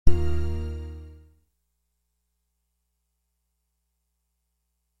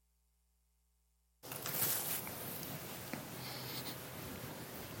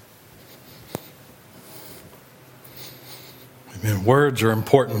And words are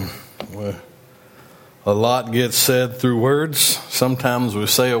important. A lot gets said through words. Sometimes we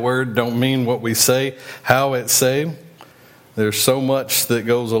say a word, don't mean what we say, how it's said. There's so much that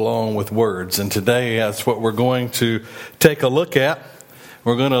goes along with words. And today that's what we're going to take a look at.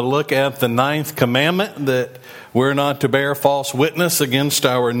 We're going to look at the 9th commandment, that we're not to bear false witness against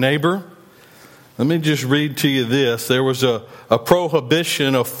our neighbor. Let me just read to you this. There was a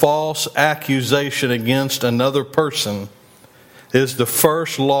prohibition of false accusation against another person. Is the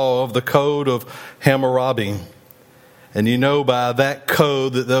first law of the Code of Hammurabi. And you know by that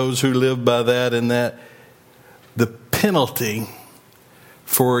code that those who live by that and that the penalty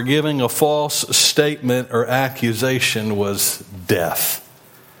for giving a false statement or accusation was death.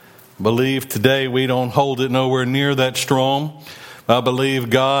 I believe today we don't hold it nowhere near that strong. I believe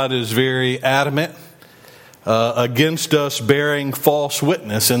God is very adamant against us bearing false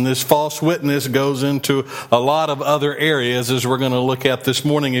witness. And this false witness goes into a lot of other areas as we're going to look at this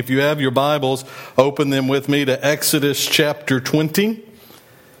morning. If you have your Bibles, open them with me to Exodus chapter 20.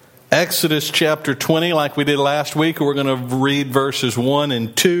 Exodus chapter 20, like we did last week, we're going to read verses 1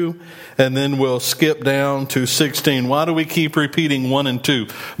 and 2, and then we'll skip down to 16. Why do we keep repeating 1 and 2?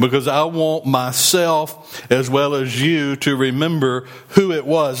 Because I want myself as well as you to remember who it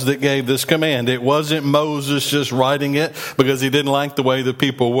was that gave this command. It wasn't Moses just writing it because he didn't like the way the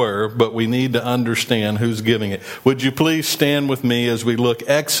people were, but we need to understand who's giving it. Would you please stand with me as we look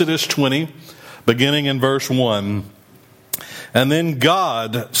Exodus 20, beginning in verse 1. And then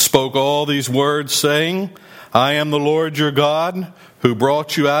God spoke all these words, saying, I am the Lord your God, who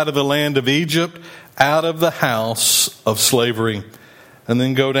brought you out of the land of Egypt, out of the house of slavery. And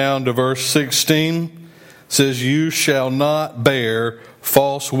then go down to verse 16. It says, you shall not bear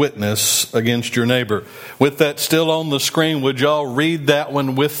false witness against your neighbor. With that still on the screen, would y'all read that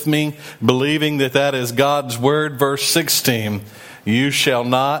one with me, believing that that is God's word? Verse 16, you shall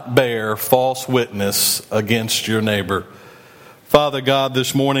not bear false witness against your neighbor. Father God,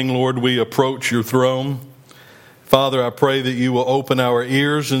 this morning, Lord, we approach your throne. Father, I pray that you will open our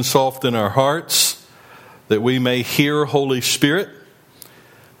ears and soften our hearts, that we may hear Holy Spirit.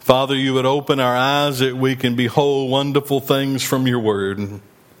 Father, you would open our eyes that we can behold wonderful things from your word.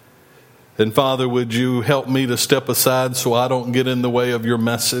 And Father, would you help me to step aside so I don't get in the way of your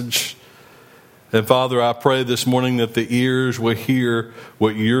message? And Father, I pray this morning that the ears will hear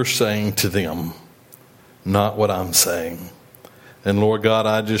what you're saying to them, not what I'm saying. And Lord God,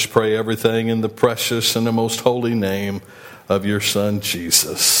 I just pray everything in the precious and the most holy name of your Son,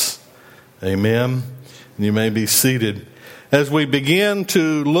 Jesus. Amen. And you may be seated. As we begin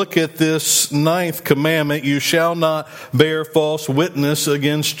to look at this 9th commandment, you shall not bear false witness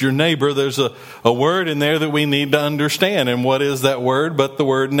against your neighbor. There's a word in there that we need to understand. And what is that word but the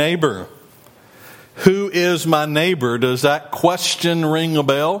word neighbor? Who is my neighbor? Does that question ring a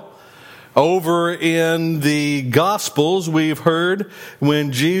bell? Over in the Gospels, we've heard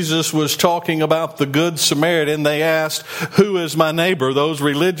when Jesus was talking about the Good Samaritan, they asked, who is my neighbor? Those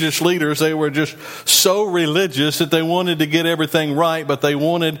religious leaders, they were just so religious that they wanted to get everything right, but they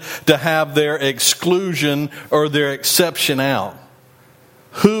wanted to have their exclusion or their exception out.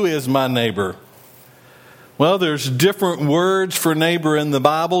 Who is my neighbor? Well, there's different words for neighbor in the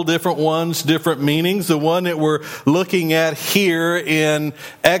Bible, different ones, different meanings. The one that we're looking at here in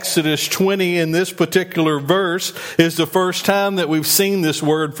Exodus 20 in this particular verse is the first time that we've seen this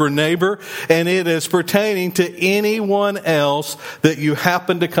word for neighbor, and it is pertaining to anyone else that you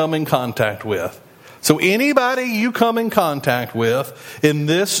happen to come in contact with. So anybody you come in contact with in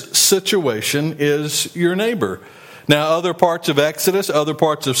this situation is your neighbor. Now, other parts of Exodus, other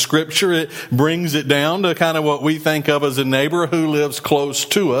parts of Scripture, it brings it down to kind of what we think of as a neighbor who lives close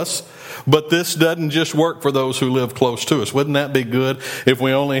to us. But this doesn't just work for those who live close to us. Wouldn't that be good if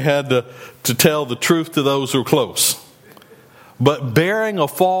we only had to tell the truth to those who are close? But bearing a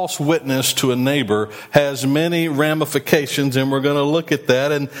false witness to a neighbor has many ramifications, and we're going to look at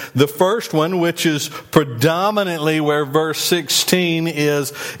that. And the first one, which is predominantly where verse 16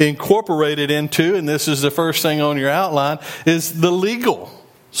 is incorporated into, and this is the first thing on your outline, is the legal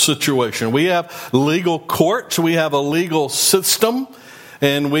situation. We have legal courts, we have a legal system,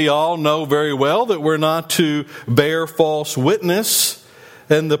 and we all know very well that we're not to bear false witness.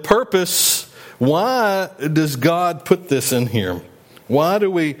 And the purpose, why does God put this in here? Why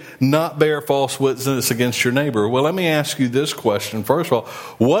do we not bear false witness against your neighbor? Well, let me ask you this question. First of all,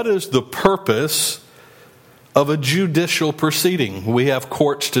 what is the purpose of a judicial proceeding? We have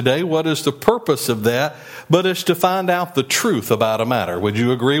courts today. What is the purpose of that? But it's to find out the truth about a matter. Would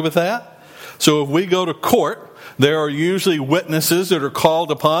you agree with that? So if we go to court, there are usually witnesses that are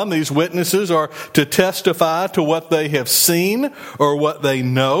called upon. These witnesses are to testify to what they have seen or what they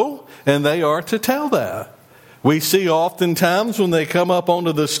know, and they are to tell that. We see oftentimes when they come up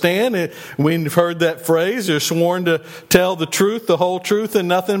onto the stand, we've heard that phrase, they're sworn to tell the truth, the whole truth, and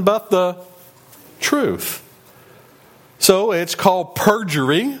nothing but the truth. So it's called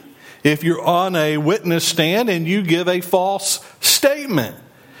perjury if you're on a witness stand and you give a false statement.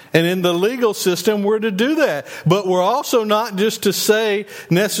 And in the legal system, we're to do that. But we're also not just to say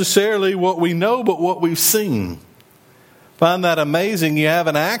necessarily what we know, but what we've seen. Find that amazing. You have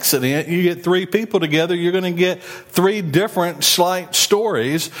an accident, you get 3 people together, you're going to get 3 different slight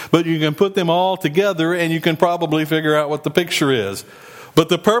stories, but you can put them all together and you can probably figure out what the picture is. But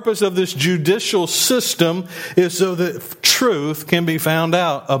the purpose of this judicial system is so that truth can be found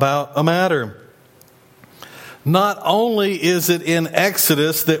out about a matter. Not only is it in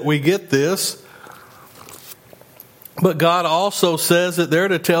Exodus that we get this, but God also says that they're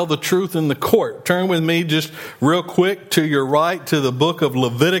to tell the truth in the court. Turn with me just real quick to your right to the book of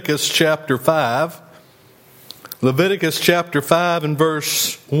Leviticus chapter 5. Leviticus chapter 5 and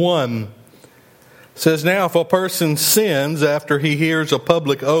verse 1 says, "Now if a person sins after he hears a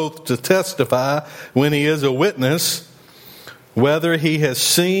public oath to testify when he is a witness, whether he has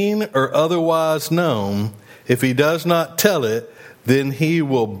seen or otherwise known, if he does not tell it, then he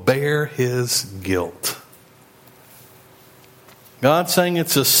will bear his guilt." God's saying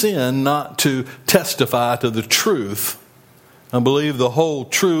it's a sin not to testify to the truth. I believe the whole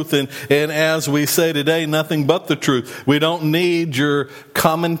truth, and as we say today, nothing but the truth. We don't need your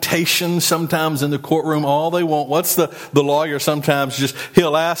commentation sometimes in the courtroom. All they want, what's the lawyer sometimes just,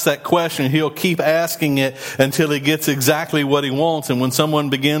 he'll ask that question, he'll keep asking it until he gets exactly what he wants. And when someone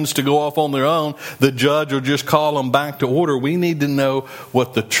begins to go off on their own, the judge will just call them back to order. We need to know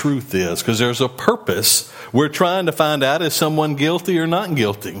what the truth is, because there's a purpose. We're trying to find out, is someone guilty or not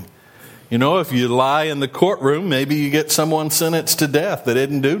guilty? You know, if you lie in the courtroom, maybe you get someone sentenced to death that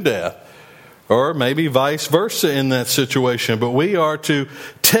didn't do death. Or maybe vice versa in that situation. But we are to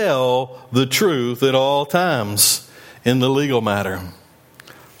tell the truth at all times in the legal matter.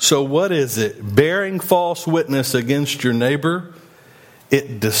 So what is it? Bearing false witness against your neighbor,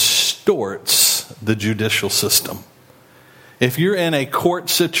 it distorts the judicial system. If you're in a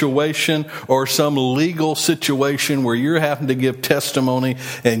court situation or some legal situation where you're having to give testimony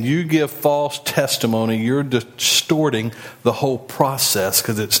and you give false testimony, you're distorting the whole process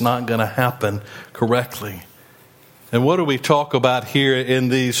because it's not going to happen correctly. And what do we talk about here in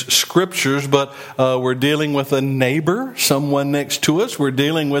these scriptures? But we're dealing with a neighbor, someone next to us. We're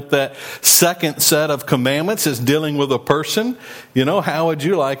dealing with that second set of commandments. It's dealing with a person. You know, how would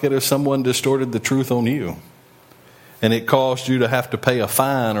you like it if someone distorted the truth on you? And it caused you to have to pay a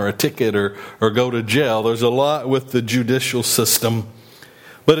fine or a ticket or go to jail. There's a lot with the judicial system.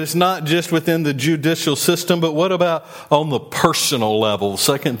 But it's not just within the judicial system, but what about on the personal level?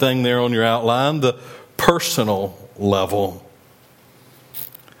 Second thing there on your outline, the personal level.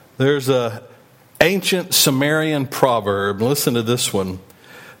 There's an ancient Sumerian proverb. Listen to this one.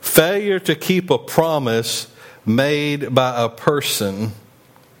 Failure to keep a promise made by a person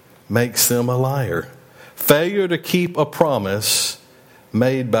makes them a liar. Failure to keep a promise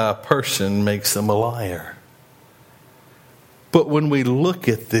made by a person makes them a liar. But when we look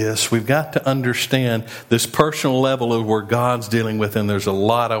at this, we've got to understand this personal level of where God's dealing with, and there's a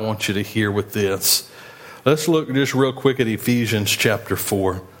lot I want you to hear with this. Let's look just real quick at Ephesians chapter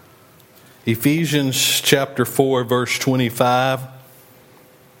 4. Ephesians chapter 4, verse 25. It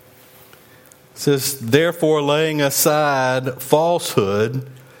says, "Therefore, laying aside falsehood,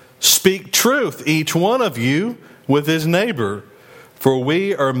 speak truth, each one of you, with his neighbor, for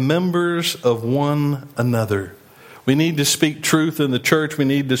we are members of one another." We need to speak truth in the church. We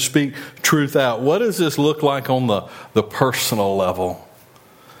need to speak truth out. What does this look like on the personal level?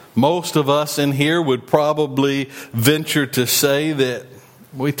 Most of us in here would probably venture to say that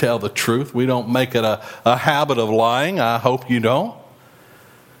we tell the truth. We don't make it a habit of lying. I hope you don't.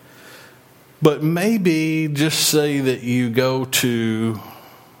 But maybe just say that you go to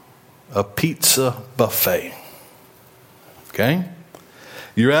a pizza buffet. Okay?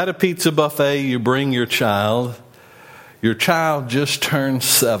 You're at a pizza buffet, you bring your child. Your child just turned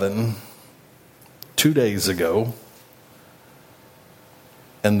 7 2 days ago.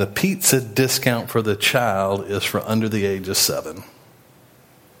 And the pizza discount for the child is for under the age of 7.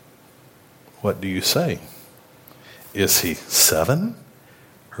 What do you say? Is he 7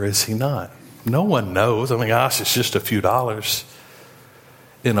 or is he not? No one knows. I mean, gosh, it's just a few dollars.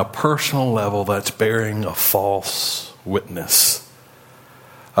 In a personal level, that's bearing a false witness.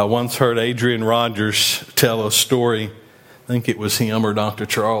 I once heard Adrian Rogers tell a story, I think it was him or Dr.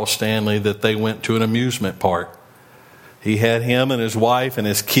 Charles Stanley, that they went to an amusement park. He had him and his wife and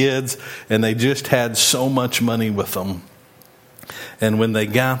his kids, and they just had so much money with them. And when they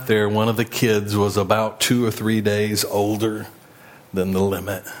got there, one of the kids was about 2 or 3 days older than the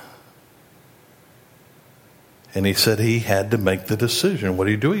limit. And he said he had to make the decision. What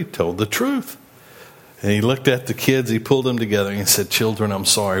do you do? He told the truth. And he looked at the kids, he pulled them together and he said, "Children, I'm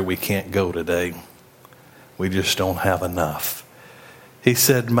sorry we can't go today. We just don't have enough." He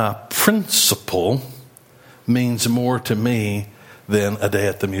said, "My principle means more to me than a day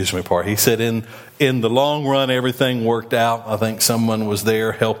at the amusement park." He said, in the long run, everything worked out. I think someone was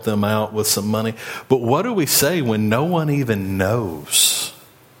there, helped them out with some money. But what do we say when no one even knows?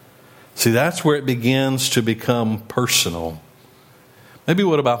 See, that's where it begins to become personal. Maybe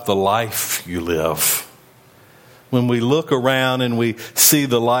what about the life you live? When we look around and we see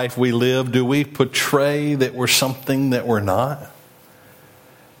the life we live, do we portray that we're something that we're not?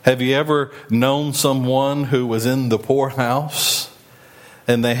 Have you ever known someone who was in the poorhouse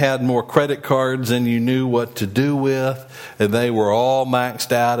and they had more credit cards than you knew what to do with, and they were all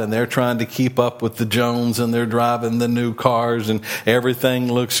maxed out and they're trying to keep up with the Jones and they're driving the new cars and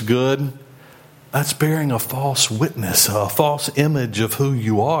everything looks good? That's bearing a false witness, a false image of who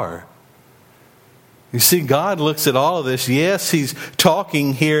you are. You see, God looks at all of this. Yes, He's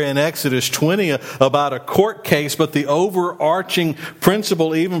talking here in Exodus 20 about a court case, but the overarching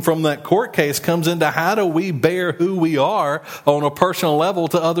principle, even from that court case, comes into how do we bear who we are on a personal level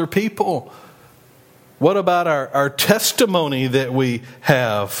to other people? What about our testimony that we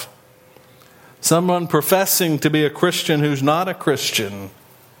have? Someone professing to be a Christian who's not a Christian.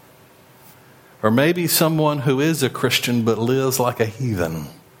 Or maybe someone who is a Christian but lives like a heathen.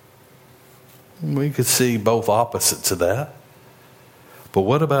 We could see both opposites of that. But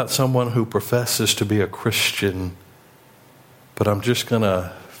what about someone who professes to be a Christian, but I'm just going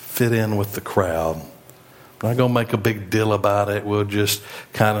to fit in with the crowd? I'm not going to make a big deal about it. We'll just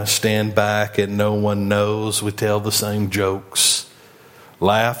kind of stand back and no one knows. We tell the same jokes,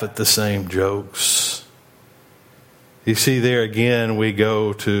 laugh at the same jokes. You see, there again we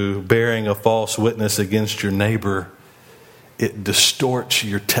go to bearing a false witness against your neighbor. It distorts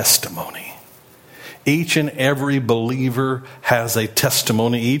your testimony. Each and every believer has a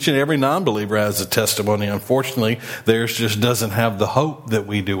testimony. Each and every non-believer has a testimony. Unfortunately, theirs just doesn't have the hope that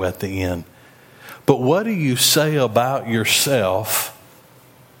we do at the end. But what do you say about yourself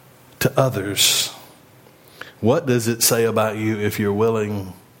to others? What does it say about you if you're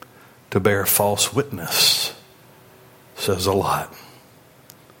willing to bear false witness? It says a lot.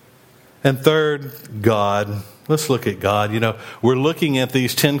 And third, God. Let's look at God. You know, we're looking at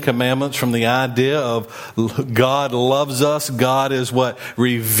these 10 commandments from the idea of God loves us. God is what?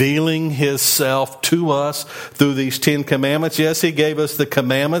 Revealing Himself to us through these 10 commandments. Yes, He gave us the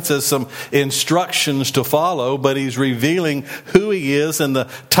commandments as some instructions to follow, but He's revealing who He is and the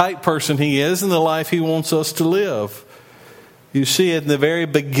type person He is and the life He wants us to live. You see it in the very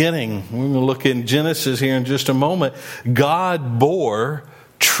beginning. We're going to look in Genesis here in just a moment. God bore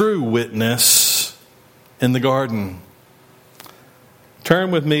true witness in the garden.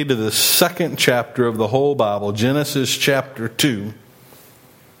 Turn with me to the second chapter of the whole Bible, Genesis chapter 2,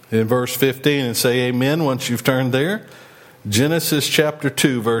 in verse 15, and say amen once you've turned there. Genesis chapter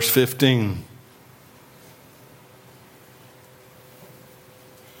 2, verse 15.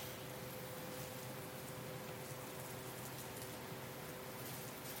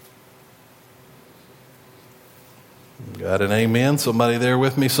 Got an amen? Somebody there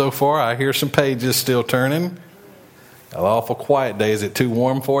with me so far? I hear some pages still turning. An awful quiet day. Is it too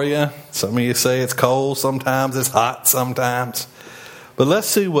warm for you? Some of you say it's cold sometimes. It's hot sometimes. But let's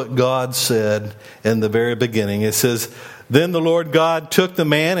see what God said in the very beginning. It says, "Then the Lord God took the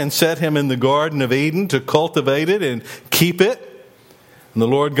man and set him in the Garden of Eden to cultivate it and keep it. And the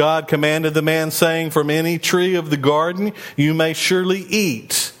Lord God commanded the man, saying, From any tree of the garden you may surely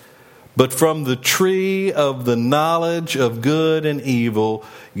eat. But from the tree of the knowledge of good and evil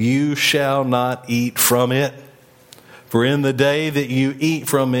you shall not eat from it. For in the day that you eat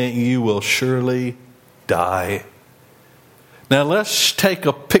from it you will surely die." Now let's take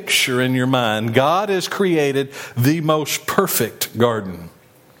a picture in your mind. God has created the most perfect garden.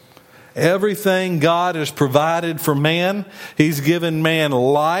 Everything God has provided for man. He's given man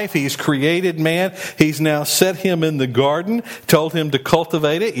life. He's created man. He's now set him in the garden, told him to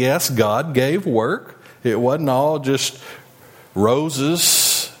cultivate it. Yes, God gave work. It wasn't all just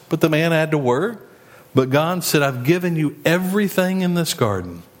roses, but the man had to work. But God said, I've given you everything in this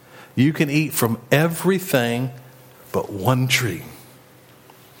garden. You can eat from everything but one tree.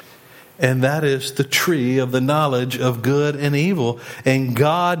 And that is the tree of the knowledge of good and evil. And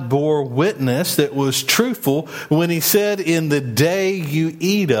God bore witness that was truthful when he said, in the day you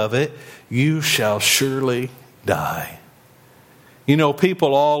eat of it, you shall surely die. You know,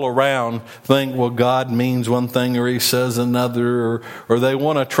 people all around think, well, God means one thing or he says another, or they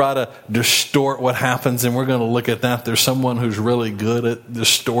want to try to distort what happens, and we're going to look at that. There's someone who's really good at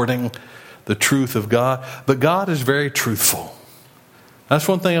distorting the truth of God. But God is very truthful. That's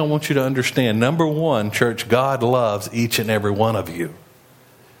one thing I want you to understand. Number one, church, God loves each and every one of you.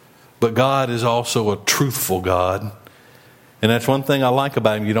 But God is also a truthful God. And that's one thing I like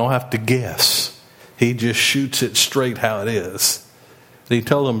about him. You don't have to guess. He just shoots it straight how it is. And he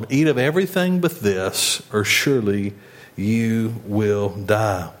told them, eat of everything but this, or surely you will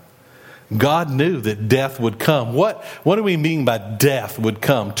die. God knew that death would come. What do we mean by death would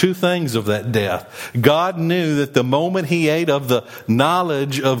come? Two things of that death. God knew that the moment he ate of the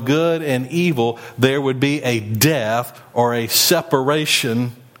knowledge of good and evil, there would be a death or a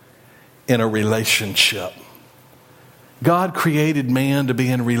separation in a relationship. God created man to be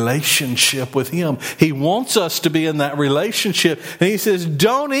in relationship with him. He wants us to be in that relationship. And he says,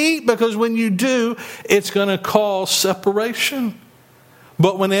 don't eat, because when you do, it's going to cause separation.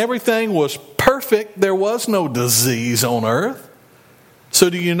 But when everything was perfect, there was no disease on earth. So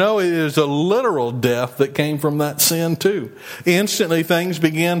do you know it is a literal death that came from that sin too? Instantly things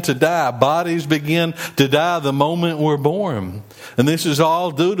begin to die. Bodies begin to die the moment we're born. And this is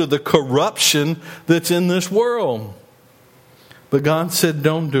all due to the corruption that's in this world. But God said,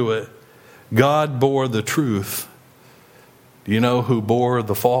 don't do it. God bore the truth. Do you know who bore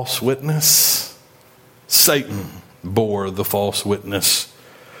the false witness? Satan bore the false witness.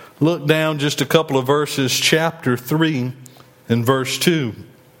 Look down just a couple of verses, chapter 3 and verse 2.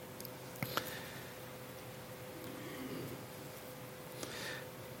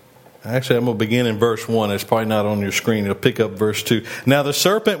 Actually, I'm going to begin in verse 1. It's probably not on your screen. It'll pick up verse 2. Now the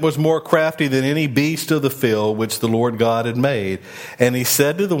serpent was more crafty than any beast of the field which the Lord God had made. And he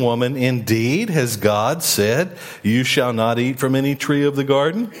said to the woman, indeed, has God said, you shall not eat from any tree of the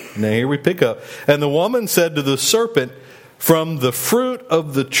garden? Now here we pick up. And the woman said to the serpent, from the fruit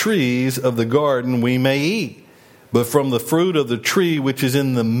of the trees of the garden we may eat. But from the fruit of the tree which is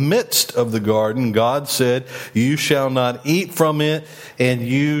in the midst of the garden, God said, you shall not eat from it, and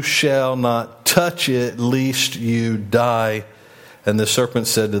you shall not touch it, lest you die. And the serpent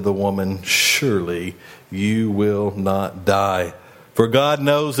said to the woman, surely you will not die. For God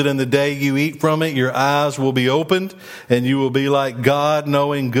knows that in the day you eat from it, your eyes will be opened, and you will be like God,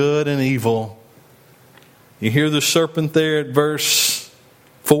 knowing good and evil. You hear the serpent there at verse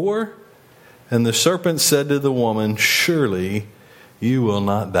 4? And the serpent said to the woman, surely you will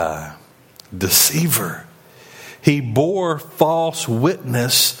not die. Deceiver. He bore false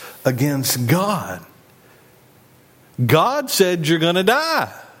witness against God. God said you're going to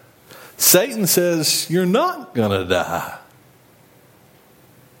die. Satan says you're not going to die.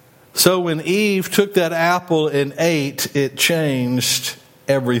 So when Eve took that apple and ate, it changed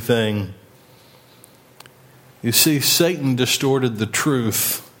everything. You see, Satan distorted the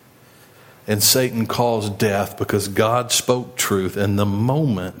truth. And Satan caused death because God spoke truth. And the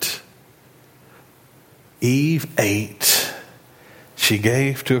moment Eve ate, she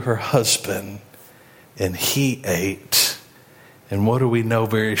gave to her husband and he ate. And what do we know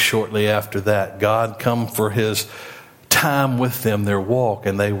very shortly after that? God come for his time with them, their walk,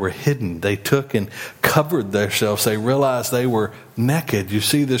 and they were hidden. They took and covered themselves. They realized they were naked. You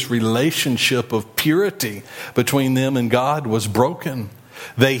see, this relationship of purity between them and God was broken.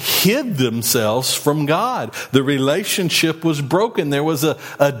 They hid themselves from God. The relationship was broken. There was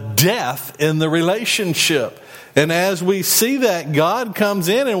a death in the relationship. And as we see that, God comes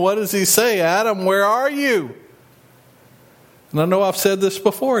in and what does he say? Adam, where are you? And I know I've said this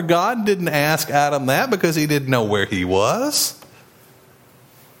before. God didn't ask Adam that because he didn't know where he was.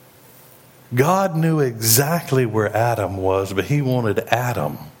 God knew exactly where Adam was, but he wanted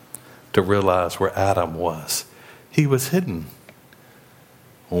Adam to realize where Adam was. He was hidden.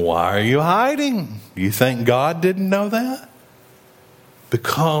 Why are you hiding? You think God didn't know that?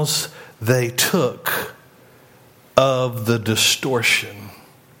 Because they took of the distortion.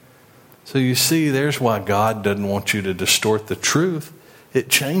 So you see, there's why God doesn't want you to distort the truth. It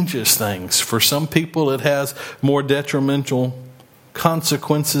changes things. For some people, it has more detrimental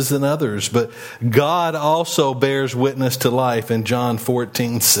consequences than others. But God also bears witness to life in John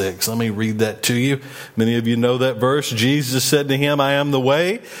 14:6. Let me read that to you. Many of you know that verse. Jesus said to him, I am the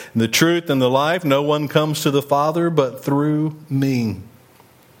way, the truth, and the life. No one comes to the Father but through me.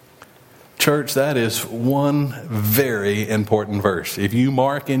 Church, that is one very important verse. If you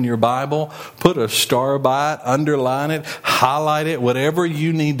mark in your Bible, put a star by it, underline it, highlight it, whatever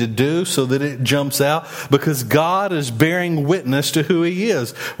you need to do so that it jumps out, because God is bearing witness to who He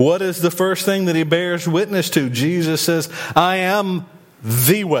is. What is the first thing that He bears witness to? Jesus says, I am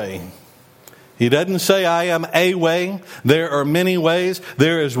the way. He doesn't say, I am a way. There are many ways.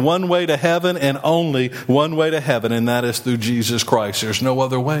 There is one way to heaven and only one way to heaven, and that is through Jesus Christ. There's no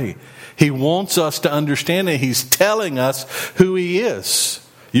other way. He wants us to understand it. He's telling us who He is.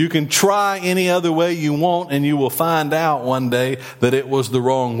 You can try any other way you want, and you will find out one day that it was the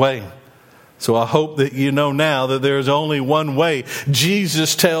wrong way. So I hope that you know now that there is only one way.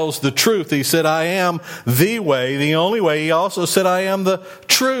 Jesus tells the truth. He said, I am the way, the only way. He also said, I am the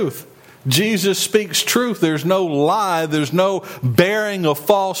truth. Jesus speaks truth. There's no lie. There's no bearing of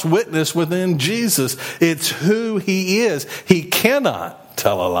false witness within Jesus. It's who He is. He cannot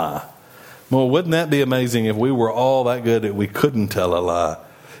tell a lie. Well, wouldn't that be amazing if we were all that good that we couldn't tell a lie?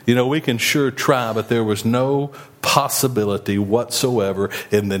 You know, we can sure try, but there was no possibility whatsoever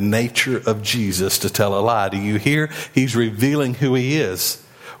in the nature of Jesus to tell a lie. Do you hear? He's revealing who He is.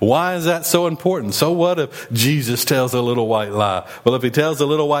 Why is that so important? So what if Jesus tells a little white lie? Well, if He tells a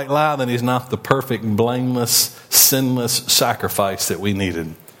little white lie, then He's not the perfect, blameless, sinless sacrifice that we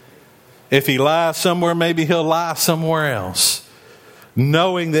needed. If He lies somewhere, maybe He'll lie somewhere else.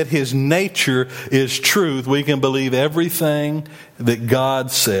 Knowing that His nature is truth, we can believe everything that God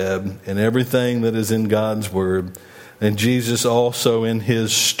said and everything that is in God's Word. And Jesus also in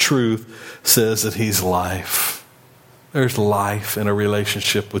His truth says that He's life. There's life in a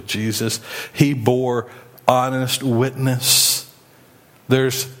relationship with Jesus. He bore honest witness.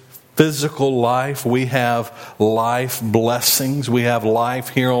 There's physical life. We have life blessings. We have life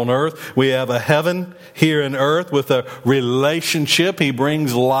here on earth. We have a heaven here in earth with a relationship. He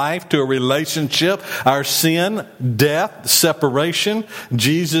brings life to a relationship. Our sin, death, separation.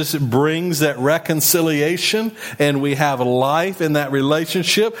 Jesus brings that reconciliation, and we have life in that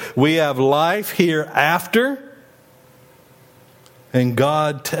relationship. We have life hereafter. And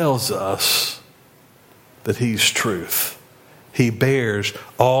God tells us that He's truth. He bears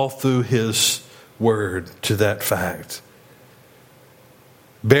all through His Word to that fact.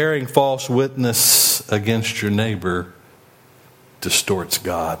 Bearing false witness against your neighbor distorts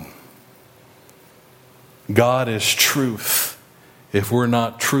God. God is truth. If we're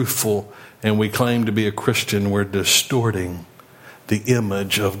not truthful and we claim to be a Christian, we're distorting the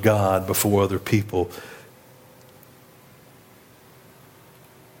image of God before other people.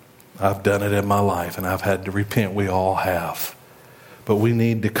 I've done it in my life, and I've had to repent. We all have. But we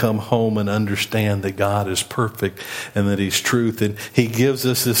need to come home and understand that God is perfect and that He's truth. And He gives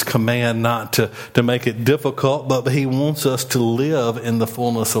us this command not to make it difficult, but He wants us to live in the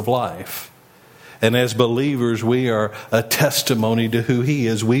fullness of life. And as believers, we are a testimony to who He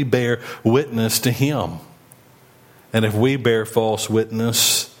is. We bear witness to Him. And if we bear false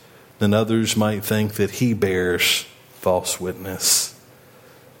witness, then others might think that He bears false witness.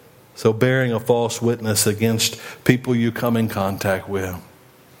 So bearing a false witness against people you come in contact with.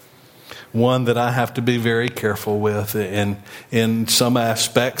 One that I have to be very careful with, and in some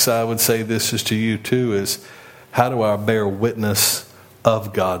aspects I would say this is to you too, is how do I bear witness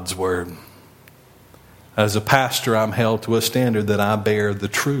of God's Word? As a pastor, I'm held to a standard that I bear the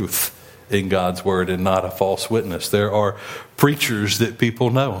truth in God's Word and not a false witness. There are preachers that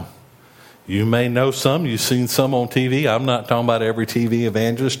people know. You may know some. You've seen some on TV. I'm not talking about every TV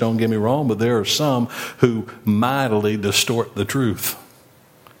evangelist, don't get me wrong, but there are some who mightily distort the truth.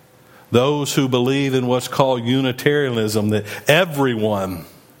 Those who believe in what's called Unitarianism, that everyone,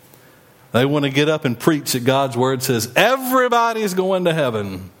 they want to get up and preach that God's Word says everybody's going to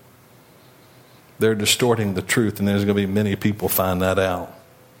heaven. They're distorting the truth, and there's going to be many people find that out.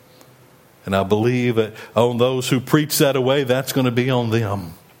 And I believe that on those who preach that away, that's going to be on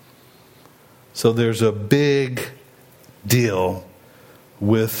them. So there's a big deal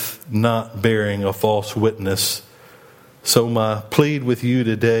with not bearing a false witness. So my plea with you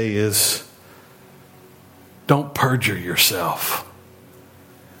today is, don't perjure yourself.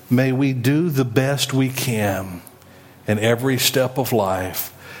 May we do the best we can in every step of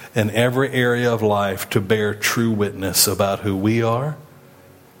life, in every area of life, to bear true witness about who we are,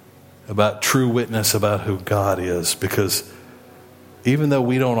 about true witness about who God is. Because even though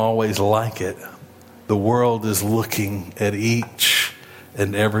we don't always like it, the world is looking at each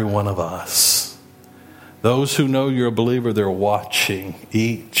and every one of us. Those who know you're a believer, they're watching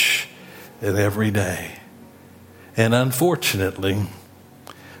each and every day. And unfortunately,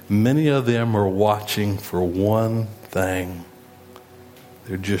 many of them are watching for one thing.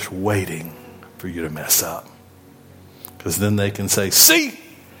 They're just waiting for you to mess up. Because then they can say, see,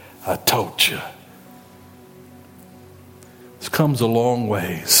 I told you. This comes a long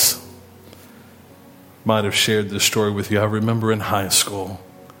ways. Might have shared this story with you. I remember in high school,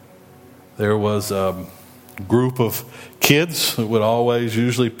 there was a group of kids that would always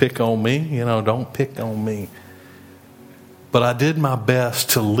usually pick on me. You know, don't pick on me. But I did my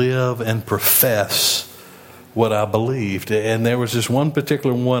best to live and profess what I believed. And there was this one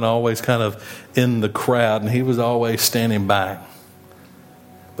particular one always kind of in the crowd, and he was always standing back.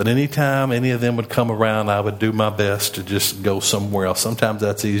 But anytime any of them would come around, I would do my best to just go somewhere else. Sometimes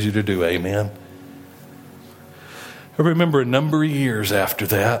that's easy to do, amen. I remember a number of years after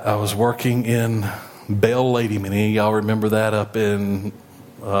that, I was working in Bell Lady. Any of y'all remember that up in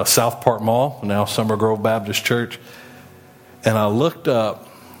South Park Mall, now Summer Grove Baptist Church? And I looked up,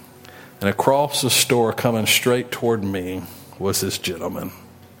 and across the store coming straight toward me was this gentleman.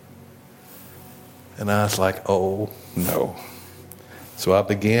 And I was like, oh, no. So I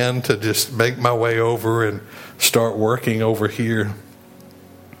began to just make my way over and start working over here.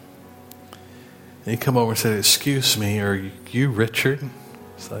 And he come over and said, excuse me, are you Richard?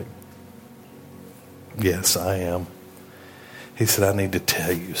 It's like, yes, I am. He said, I need to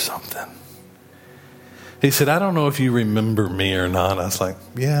tell you something. He said, I don't know if you remember me or not. I was like,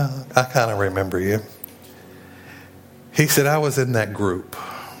 yeah, I kind of remember you. He said, I was in that group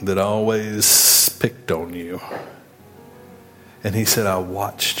that always picked on you. And he said, I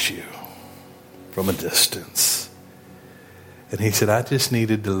watched you from a distance. And he said, I just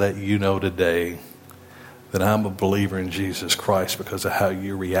needed to let you know today that I'm a believer in Jesus Christ because of how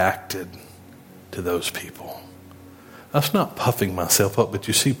you reacted to those people. That's not puffing myself up, but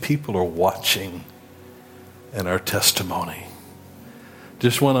you see, people are watching and our testimony.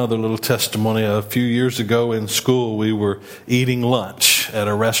 Just one other little testimony. A few years ago in school, we were eating lunch at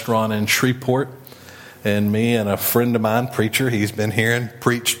a restaurant in Shreveport. And me and a friend of mine, preacher, he's been here and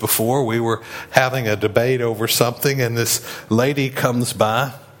preached before. We were having a debate over something, and this lady comes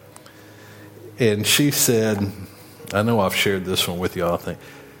by. And she said, I know I've shared this one with y'all, I think.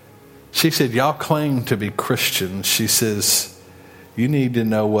 She said, y'all claim to be Christians. She says, you need to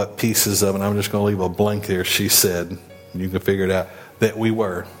know what pieces of it. I'm just going to leave a blank there. She said, you can figure it out, that we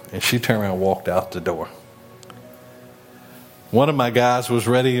were. And she turned around and walked out the door. One of my guys was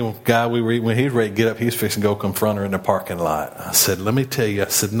ready. When he was ready to get up, he was fixing to go confront her in the parking lot. I said, let me tell you. I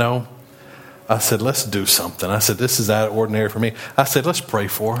said, no. I said, let's do something. I said, this is out of ordinary for me. I said, let's pray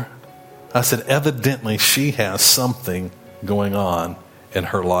for her. I said, evidently she has something going on in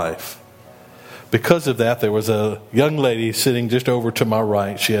her life. Because of that, there was a young lady sitting just over to my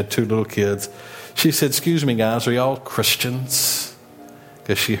right. She had 2 little kids. She said, excuse me, guys, are y'all Christians?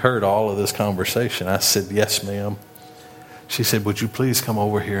 Because she heard all of this conversation. I said, yes, ma'am. She said, would you please come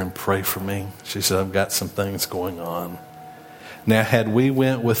over here and pray for me? She said, I've got some things going on. Now, had we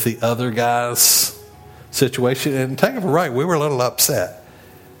went with the other guy's situation, and take it right, we were a little upset.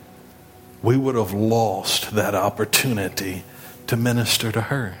 We would have lost that opportunity to minister to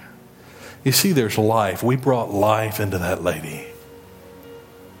her. You see, there's life. We brought life into that lady.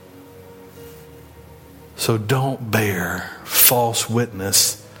 So don't bear false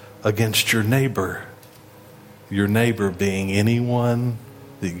witness against your neighbor. Your neighbor being anyone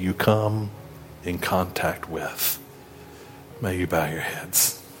that you come in contact with. May you bow your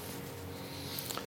heads.